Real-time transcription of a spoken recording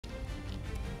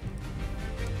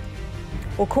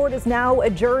Well, court is now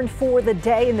adjourned for the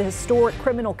day in the historic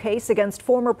criminal case against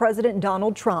former President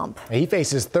Donald Trump. He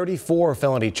faces 34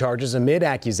 felony charges amid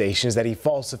accusations that he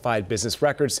falsified business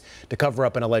records to cover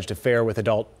up an alleged affair with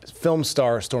adult film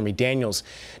star Stormy Daniels.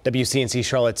 WCNC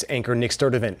Charlotte's anchor Nick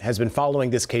Sturdivant has been following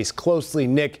this case closely.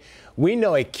 Nick, we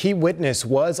know a key witness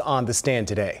was on the stand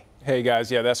today. Hey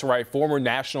guys, yeah, that's right. Former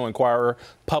National Enquirer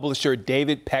publisher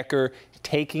David Pecker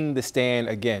taking the stand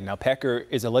again. Now, Pecker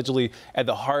is allegedly at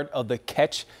the heart of the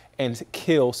catch and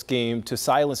kill scheme to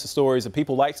silence the stories of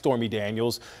people like Stormy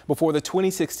Daniels before the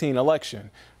 2016 election.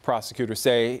 Prosecutors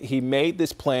say he made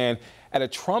this plan at a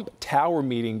Trump Tower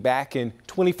meeting back in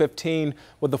 2015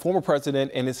 with the former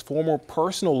president and his former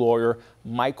personal lawyer,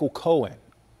 Michael Cohen.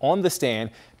 On the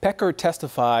stand, Pecker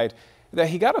testified that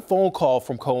he got a phone call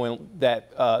from Cohen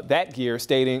that year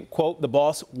stating, quote, the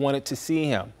boss wanted to see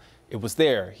him. It was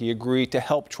there. He agreed to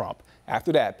help Trump.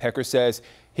 After that, Pecker says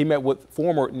he met with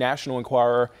former National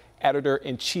Enquirer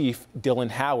editor-in-chief Dylan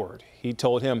Howard. He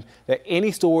told him that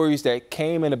any stories that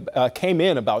came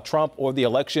in about Trump or the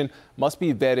election must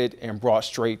be vetted and brought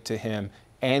straight to him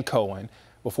and Cohen.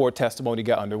 Before testimony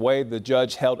got underway, the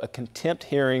judge held a contempt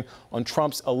hearing on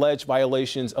Trump's alleged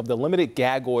violations of the limited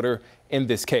gag order in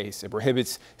this case. It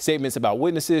prohibits statements about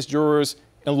witnesses, jurors,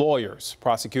 and lawyers.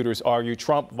 Prosecutors argue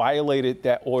Trump violated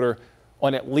that order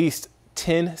on at least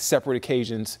 10 separate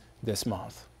occasions this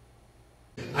month.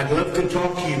 I'd love to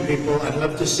talk to you people. I'd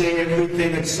love to say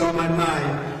everything that's on my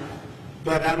mind,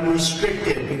 but I'm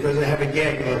restricted because I have a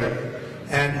gag order.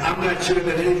 And I'm not sure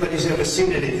that anybody's ever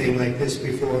seen anything like this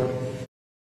before.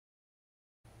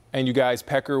 And you guys,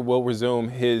 Pecker will resume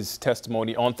his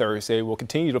testimony on Thursday. We'll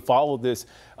continue to follow this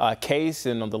case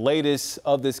and on the latest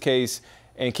of this case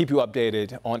and keep you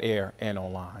updated on air and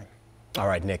online. All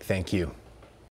right, Nick, thank you.